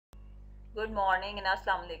Good morning and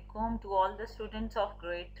Assalamu alaikum to all the students of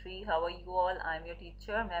grade 3. How are you all? I am your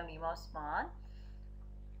teacher, Ma'am Rima Osman.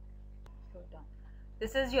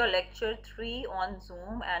 This is your lecture 3 on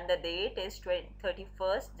Zoom and the date is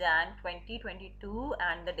 31st Jan 2022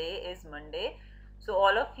 and the day is Monday. So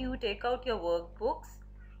all of you take out your workbooks.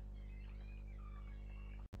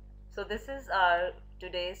 So this is our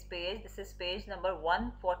today's page. This is page number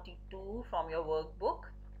 142 from your workbook.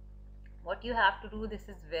 What you have to do, this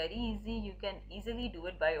is very easy. You can easily do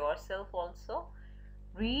it by yourself also.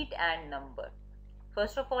 Read and number.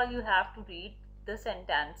 First of all, you have to read the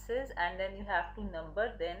sentences and then you have to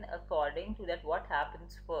number then according to that what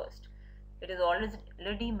happens first. It is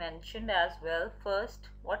already mentioned as well. First,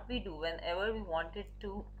 what we do whenever we wanted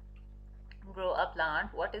to grow a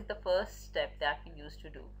plant, what is the first step that we used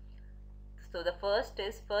to do? So the first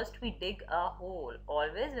is, first we dig a hole.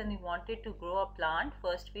 Always when we wanted to grow a plant,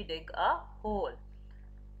 first we dig a hole.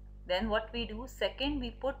 Then what we do, second we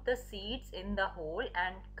put the seeds in the hole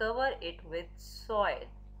and cover it with soil.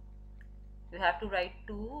 You have to write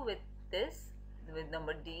 2 with this, with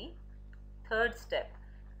number D. Third step,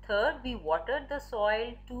 third we water the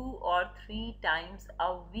soil 2 or 3 times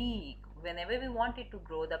a week. Whenever we wanted to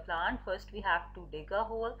grow the plant, first we have to dig a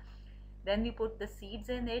hole, then we put the seeds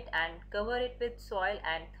in it and cover it with soil,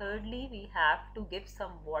 and thirdly we have to give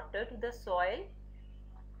some water to the soil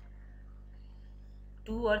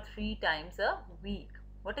 2 or 3 times a week.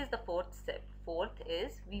 What is the fourth step? Fourth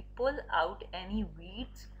is we pull out any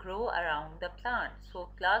weeds grow around the plant. So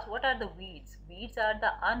class, what are the weeds? Weeds are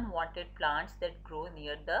the unwanted plants that grow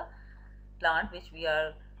near the plant which we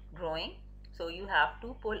are growing. So you have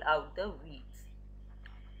to pull out the weeds.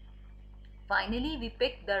 Finally, we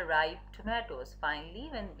pick the ripe tomatoes. Finally,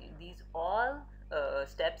 when these all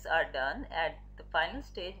steps are done, at the final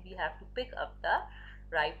stage we have to pick up the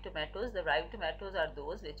ripe tomatoes. The ripe tomatoes are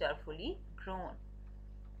those which are fully grown.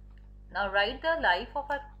 Now write the life of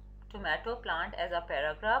a tomato plant as a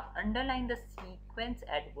paragraph. Underline the sequence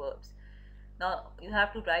adverbs. Now you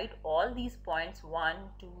have to write all these points 1,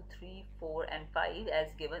 2, 3, 4 and 5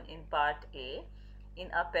 as given in part A in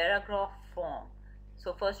a paragraph form.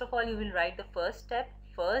 So first of all, you will write the first step.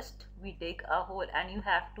 First we dig a hole and you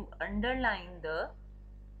have to underline the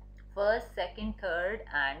first, second, third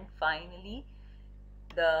and finally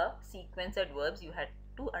the sequence adverbs. You had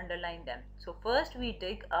to underline them. So first we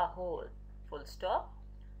dig a hole, full stop.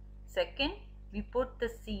 Second, we put the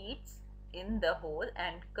seeds in the hole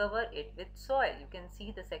and cover it with soil. You can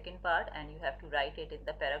see the second part and you have to write it in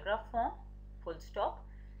the paragraph form, full stop.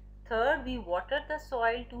 Third, we water the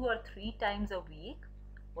soil 2 or 3 times a week.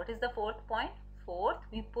 What is the fourth point? Fourth,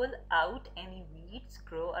 we pull out any weeds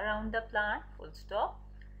grow around the plant, full stop.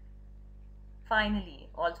 Finally,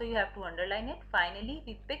 also you have to underline it. Finally,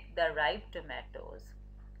 we pick the ripe tomatoes.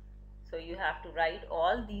 So you have to write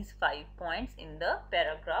all these 5 points in the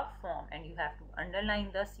paragraph form and you have to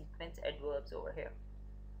underline the sequence adverbs over here.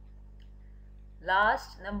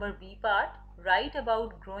 Last, number B part, write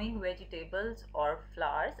about growing vegetables or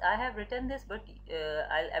flowers. I have written this, but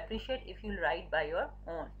I'll appreciate if you write by your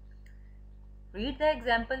own. Read the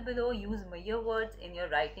example below. Use measure words in your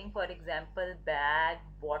writing. For example, bag,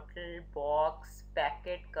 bottle, box,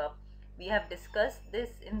 packet, cup. We have discussed this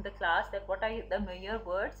in the class, that what are the measure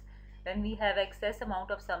words. When we have excess amount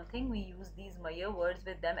of something, we use these measure words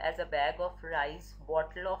with them, as a bag of rice,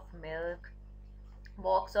 bottle of milk,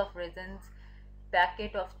 box of raisins,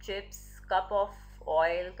 packet of chips, cup of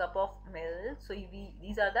oil, cup of milk. So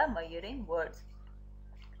these are the measuring words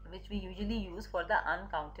which we usually use for the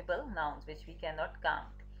uncountable nouns which we cannot count.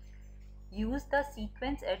 Use the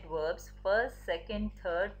sequence adverbs first, second,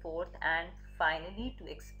 third, fourth and finally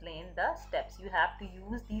to explain the steps. You have to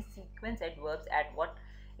use these sequence adverbs at what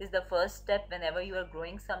is the first step whenever you are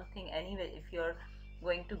growing something. Anyway, if you're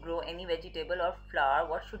going to grow any vegetable or flower,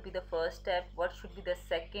 what should be the first step, what should be the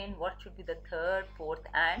second, what should be the third, fourth,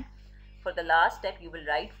 and for the last step you will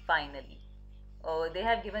write finally. They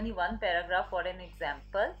have given you one paragraph for an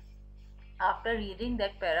example. After reading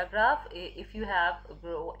that paragraph, if you have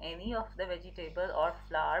grow any of the vegetable or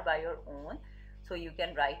flower by your own, so you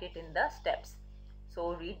can write it in the steps.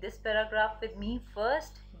 So read this paragraph with me.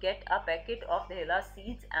 First, get a packet of dahlia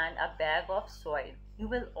seeds and a bag of soil. You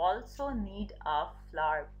will also need a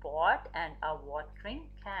flower pot and a watering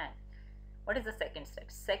can. What is the second step?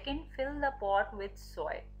 Second, fill the pot with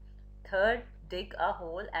soil. Third, dig a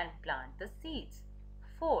hole and plant the seeds.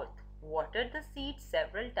 Fourth, water the seeds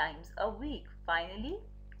several times a week. Finally,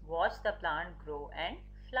 watch the plant grow and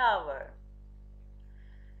flower.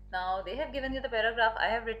 Now they have given you the paragraph. I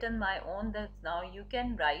have written my own. Now you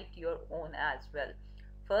can write your own as well.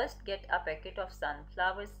 First, get a packet of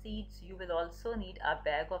sunflower seeds. You will also need a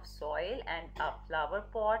bag of soil and a flower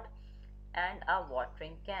pot and a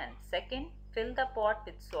watering can. Second, fill the pot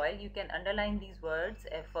with soil. You can underline these words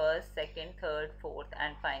first, second, third, fourth,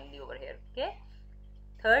 and finally over here. Okay.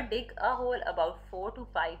 Third, dig a hole about 4 to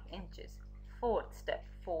 5 inches. Fourth step.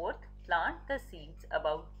 Fourth, plant the seeds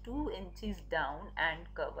about 2 inches down and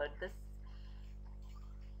cover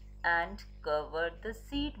the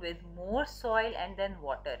seed with more soil and then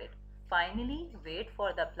water it. Finally, wait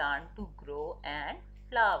for the plant to grow and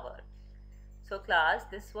flower. So class,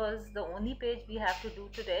 this was the only page we have to do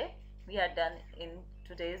today. We are done in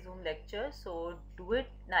today's Zoom lecture. So do it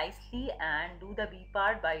nicely and do the B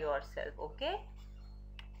part by yourself, okay?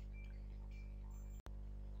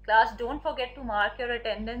 Class, don't forget to mark your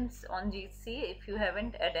attendance on GC if you have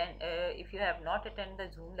not attended the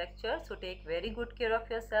Zoom lecture. So take very good care of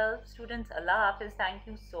yourself. Students, Allah Hafiz. Thank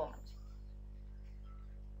you so much.